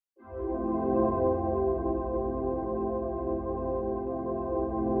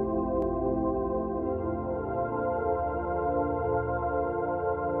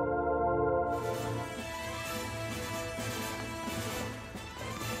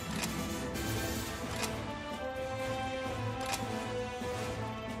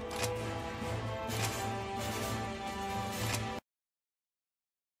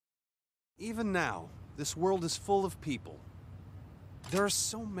Even now, this world is full of people. There are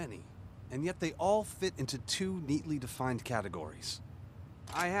so many, and yet they all fit into two neatly defined categories.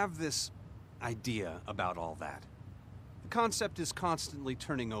 I have this idea about all that. The concept is constantly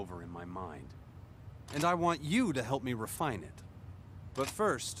turning over in my mind, and I want you to help me refine it. But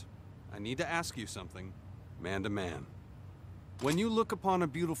first, I need to ask you something, man to man. When you look upon a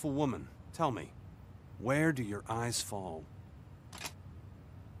beautiful woman, tell me, where do your eyes fall?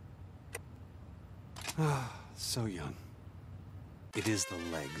 So young. It is the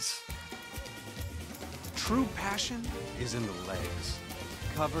legs. True passion is in the legs,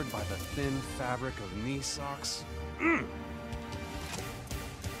 covered by the thin fabric of knee socks.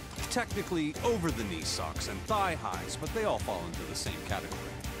 Technically over the knee socks and thigh highs, but they all fall into the same category.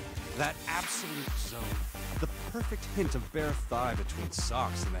 That absolute zone, the perfect hint of bare thigh between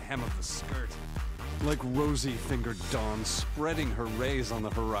socks and the hem of the skirt. Like rosy-fingered dawn spreading her rays on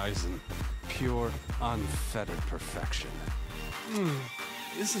the horizon. Pure, unfettered perfection.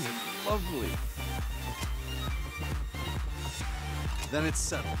 Isn't it lovely? Then it's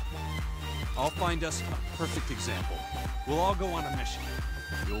settled. I'll find us a perfect example. We'll all go on a mission.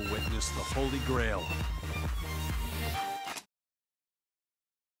 You'll witness the Holy Grail.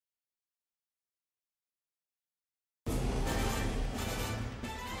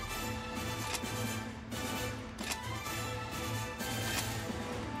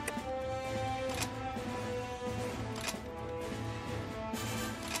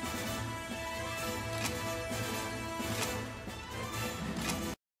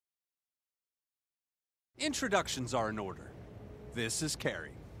 Introductions are in order. This is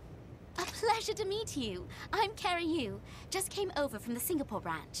Carrie. A pleasure to meet you. I'm Carrie Yu. Just came over from the Singapore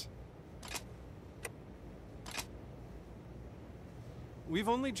branch. We've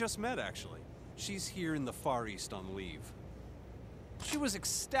only just met, actually. She's here in the Far East on leave. She was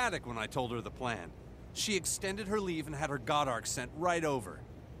ecstatic when I told her the plan. She extended her leave and had her God Arc sent right over.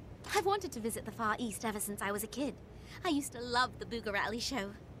 I've wanted to visit the Far East ever since I was a kid. I used to love the Booga Rally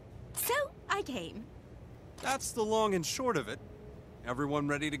show. So, I came. That's the long and short of it. Everyone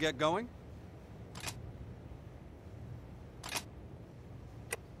ready to get going?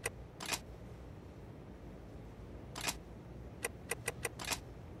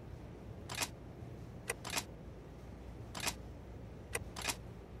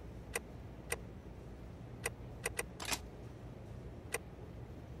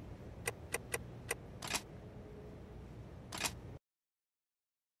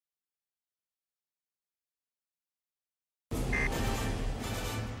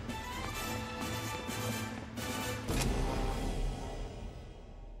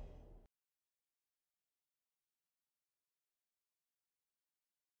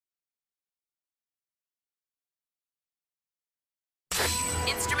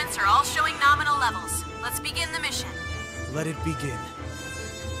 Instruments are all showing nominal levels. Let's begin the mission. Let it begin.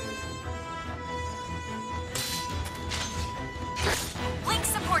 Link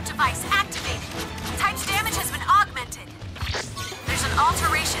support device activated. Type's damage has been augmented. There's an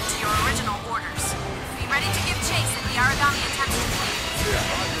alteration to your original orders. Be ready to give chase if the Aragami attempts to flee.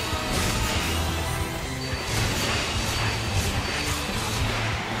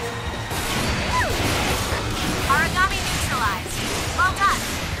 Aragami neutralized. Well done.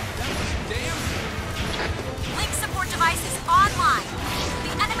 That was damn good. Link support device is online.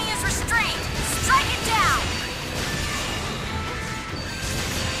 The enemy is restrained. Strike it down.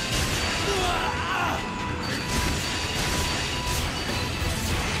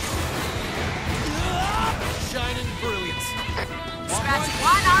 Shining brilliance. Scratch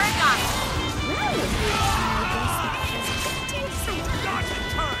one Aragami. Dodge and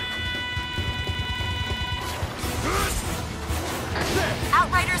turn.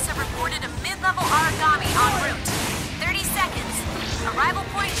 Outriders have reported a mid-level Aragami en route. 30 seconds. Arrival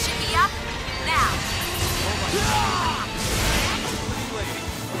point should be up now.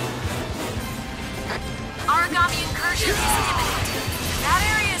 Aragami incursion is imminent. That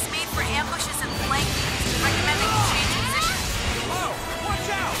area is made for ambushes and flanking. Recommending you change position. Whoa! Watch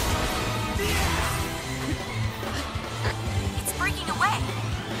out! It's breaking away.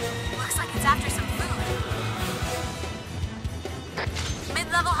 Looks like it's after some food.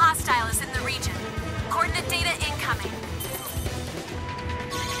 Mid-level hostile is in the region. Coordinate data incoming.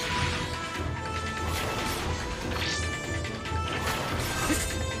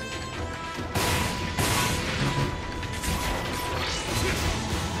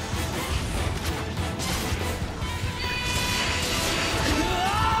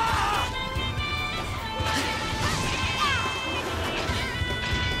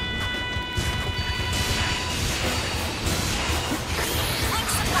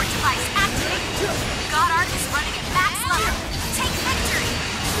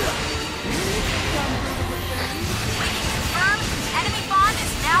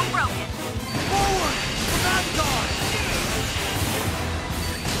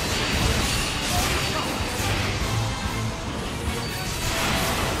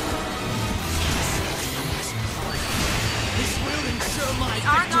 The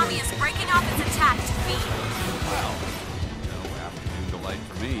origami is breaking off its attack to feed. Well, no afternoon delight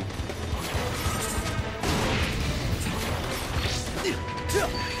for me.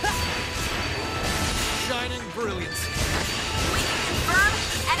 Shining brilliance. We can confirm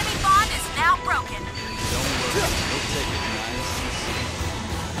the enemy bond is now broken. Don't worry, we'll take it nice and slow.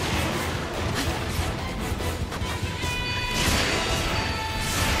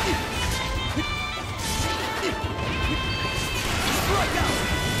 Strike out!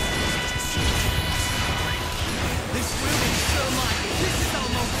 This will ensure mine. This is our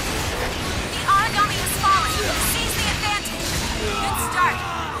moment. The origami has fallen. Seize the advantage. Good start.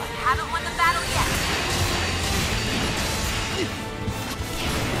 We haven't won the battle yet.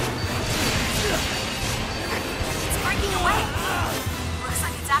 It's breaking away. Looks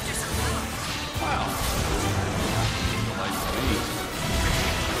like it's after some food. Wow. Delight for me.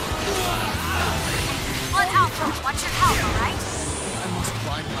 Blood Alpha, watch your health, alright? I must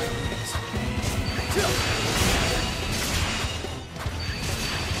find my wings.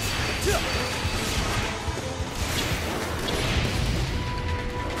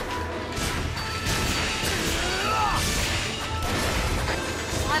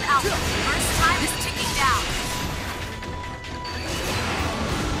 Blood Alpha, first time is ticking down.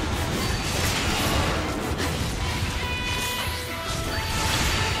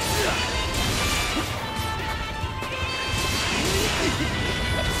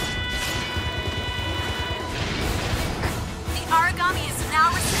 The origami is now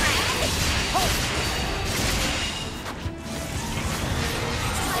restrained.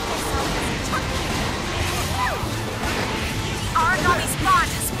 The origami's bond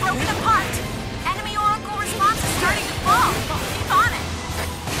is broken apart. Enemy oracle response is starting to fall. Keep on it.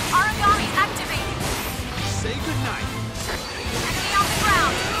 Origami activated. Say goodnight. Enemy on the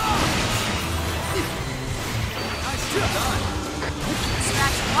ground. Nicely done.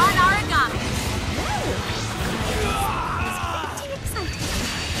 Scratch one origami. Pretty exciting.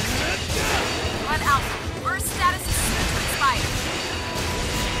 Blood Alpha, burst status is soon to expire.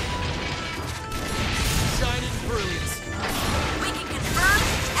 Shining brilliance. We can confirm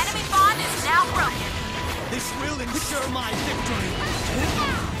enemy bond is now broken. This will ensure my victory.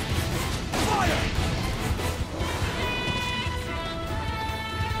 Fire!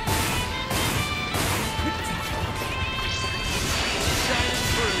 Shining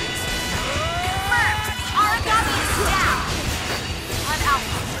brilliance. Confirmed, the origami is down. Blood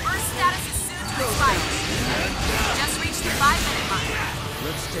Alpha, burst status is soon to expire. Just reached the 5-minute mark.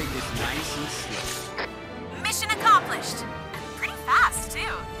 Let's take it nice and slow. Mission accomplished. And pretty fast,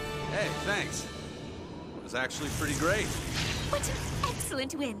 too. Hey, thanks. It was actually pretty great. What an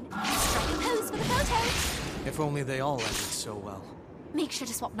excellent win. Strike a pose for the photo. If only they all ended so well. Make sure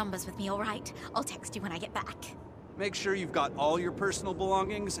to swap numbers with me, all right? I'll text you when I get back. Make sure you've got all your personal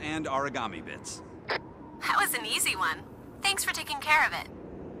belongings and origami bits. That was an easy one. Thanks for taking care of it.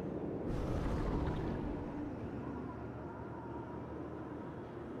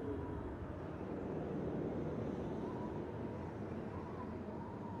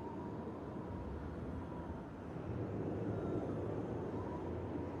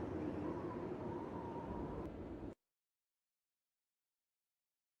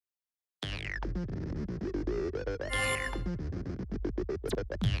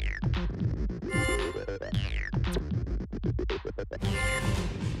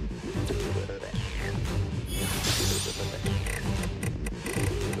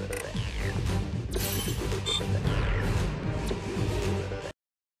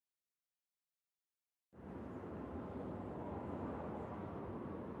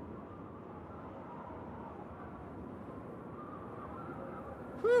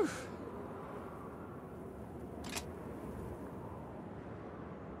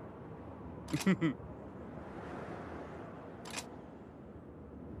 Whew.